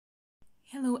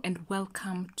Hello and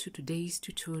welcome to today's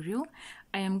tutorial.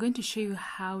 I am going to show you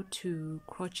how to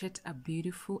crochet a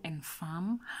beautiful and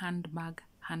firm handbag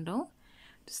handle.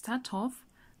 To start off,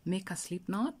 make a slip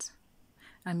knot.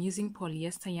 I'm using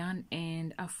polyester yarn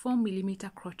and a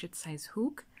 4mm crochet size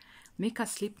hook. Make a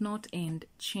slip knot and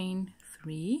chain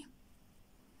 3.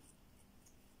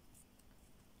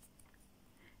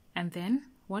 And then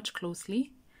watch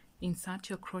closely. Insert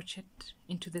your crochet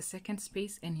into the second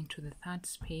space and into the third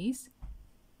space,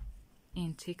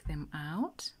 and take them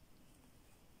out.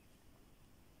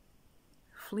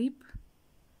 Flip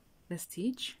the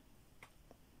stitch,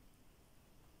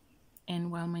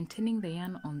 and while maintaining the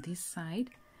yarn on this side,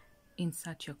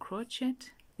 insert your crochet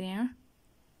there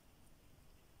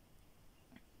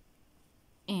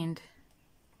and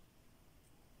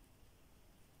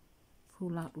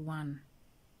pull out one.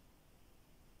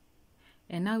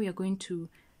 And now we are going to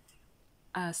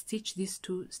stitch these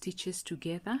two stitches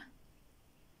together.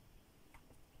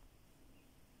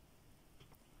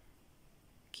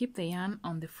 Keep the yarn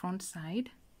on the front side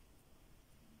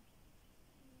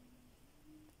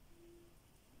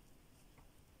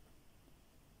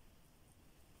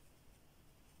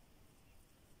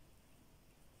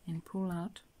and pull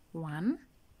out one.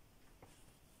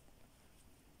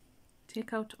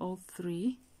 Take out all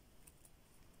 3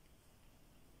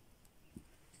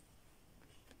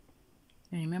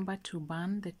 and remember to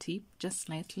burn the tip just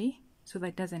slightly so that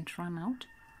it doesn't run out.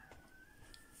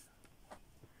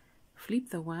 Flip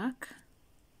the work,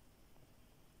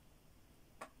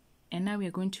 and now we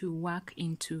are going to work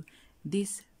into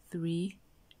these 3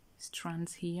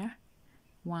 strands here.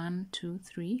 1, 2,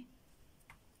 3.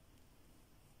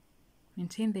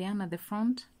 Maintain the yarn at the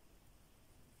front,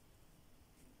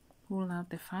 pull out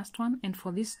the first one, and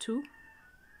for these two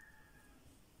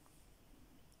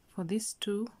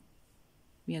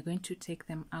we are going to take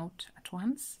them out at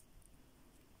once.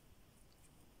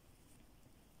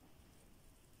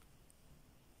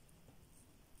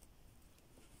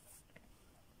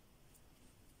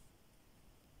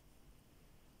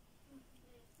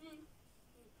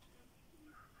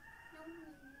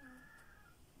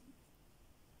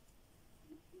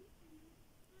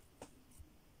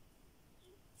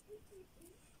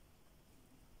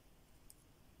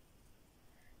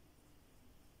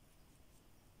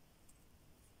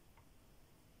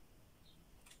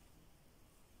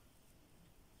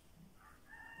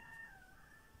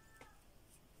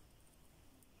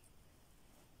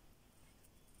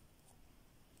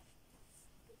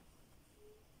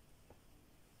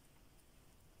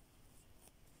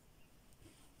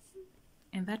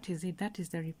 And that is it. That is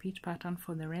the repeat pattern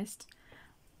for the rest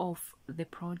of the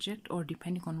project, or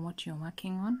depending on what you're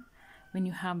working on. When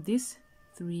you have these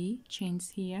 3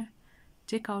 chains here,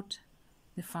 take out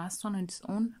the first one on its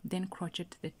own, then crochet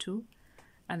the 2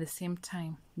 at the same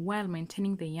time while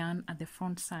maintaining the yarn at the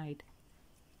front side.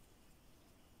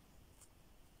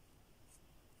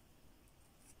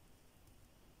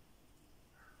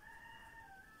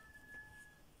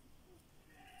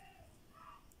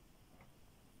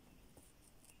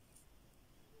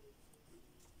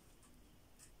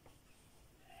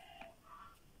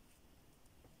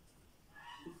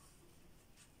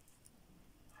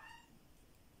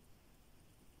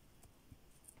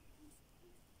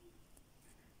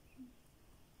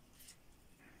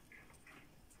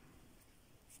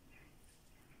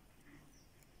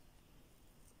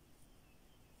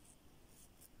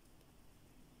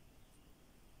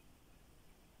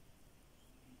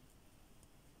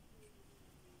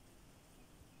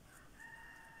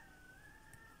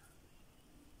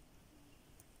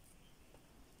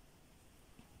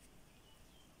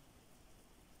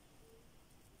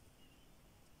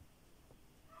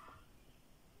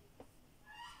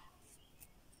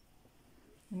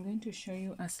 I'm going to show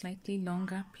you a slightly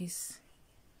longer piece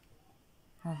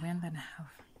of yarn that I have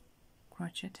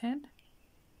crocheted.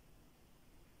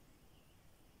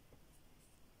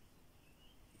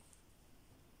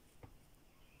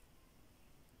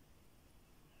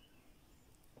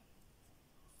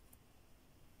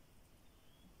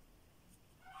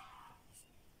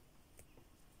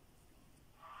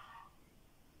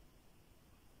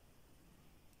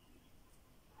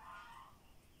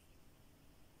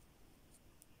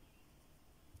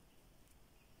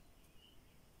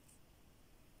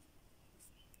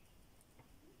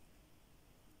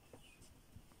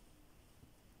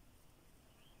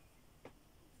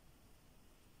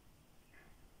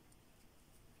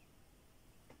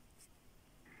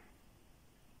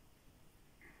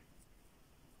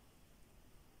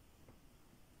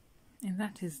 And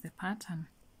that is the pattern.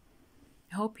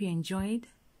 I hope you enjoyed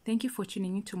Thank you for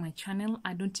tuning into my channel.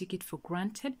 I don't take it for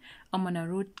granted. I'm on a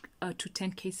road to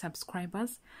 10K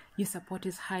subscribers. Your support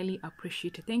is highly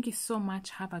appreciated. Thank you so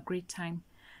much. Have a great time.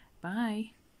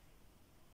 Bye.